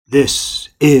This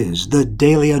is the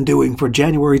Daily Undoing for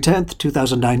January 10th,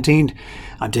 2019.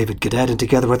 I'm David Cadet, and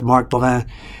together with Mark Bovin,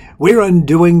 we're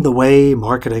undoing the way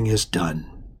marketing is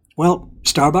done. Well,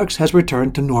 Starbucks has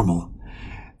returned to normal.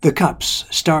 The cups,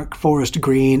 stark forest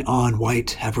green on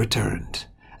white, have returned.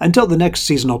 Until the next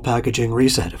seasonal packaging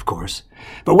reset, of course.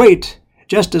 But wait!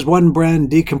 Just as one brand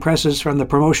decompresses from the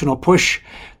promotional push,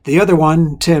 the other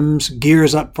one, Tim's,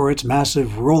 gears up for its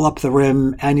massive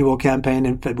roll-up-the-rim annual campaign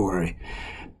in February.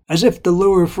 As if the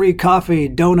lure of free coffee,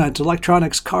 donuts,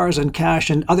 electronics, cars, and cash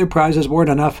and other prizes weren't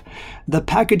enough, the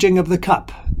packaging of the cup,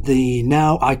 the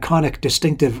now iconic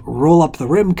distinctive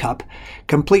roll-up-the-rim cup,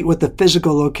 complete with the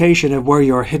physical location of where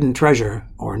your hidden treasure,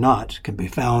 or not, can be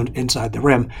found inside the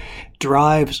rim,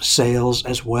 drives sales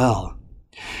as well.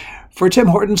 For Tim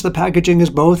Hortons, the packaging is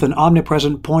both an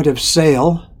omnipresent point of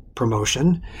sale,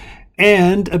 promotion,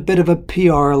 and a bit of a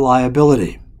PR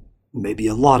liability. Maybe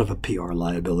a lot of a PR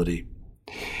liability.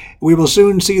 We will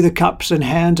soon see the cups in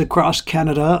hands across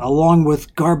Canada, along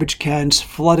with garbage cans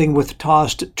flooding with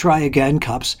tossed try-again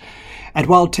cups. And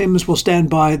while Tim's will stand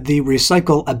by the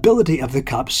recyclability of the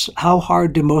cups, how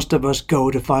hard do most of us go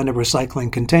to find a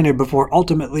recycling container before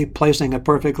ultimately placing a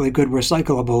perfectly good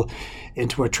recyclable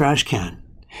into a trash can?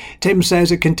 Tim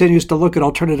says it continues to look at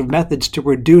alternative methods to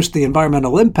reduce the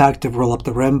environmental impact of Roll Up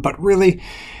the Rim, but really,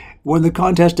 when the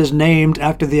contest is named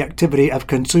after the activity of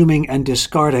consuming and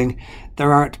discarding,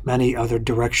 there aren't many other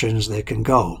directions they can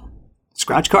go.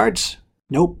 Scratch cards?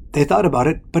 Nope, they thought about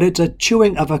it, but it's a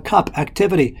chewing of a cup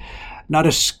activity, not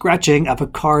a scratching of a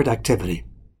card activity.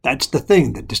 That's the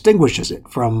thing that distinguishes it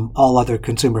from all other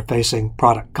consumer-facing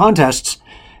product contests,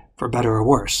 for better or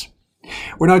worse.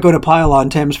 We're not going to pile on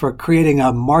Tim's for creating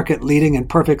a market-leading and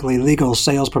perfectly legal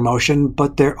sales promotion,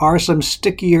 but there are some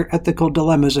stickier ethical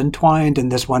dilemmas entwined in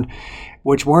this one,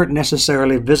 which weren't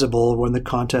necessarily visible when the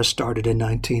contest started in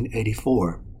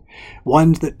 1984.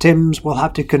 Ones that Tim's will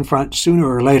have to confront sooner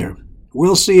or later.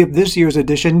 We'll see if this year's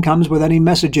edition comes with any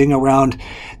messaging around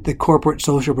the corporate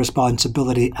social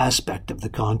responsibility aspect of the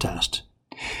contest.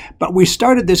 But we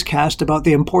started this cast about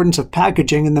the importance of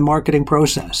packaging in the marketing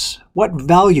process. What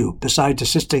value, besides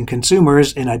assisting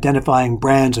consumers in identifying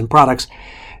brands and products,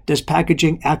 does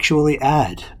packaging actually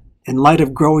add? In light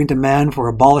of growing demand for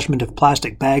abolishment of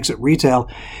plastic bags at retail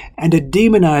and a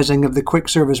demonizing of the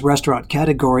quick-service restaurant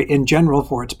category in general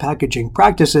for its packaging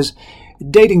practices,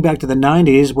 dating back to the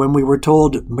 90s when we were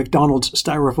told McDonald's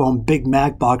styrofoam Big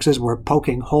Mac boxes were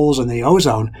poking holes in the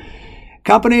ozone,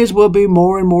 companies will be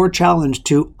more and more challenged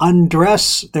to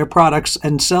undress their products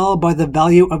and sell by the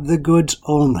value of the goods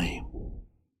only.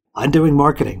 Undoing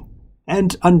marketing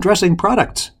and undressing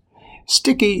products.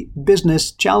 Sticky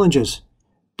business challenges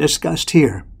discussed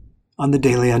here on the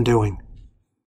Daily Undoing.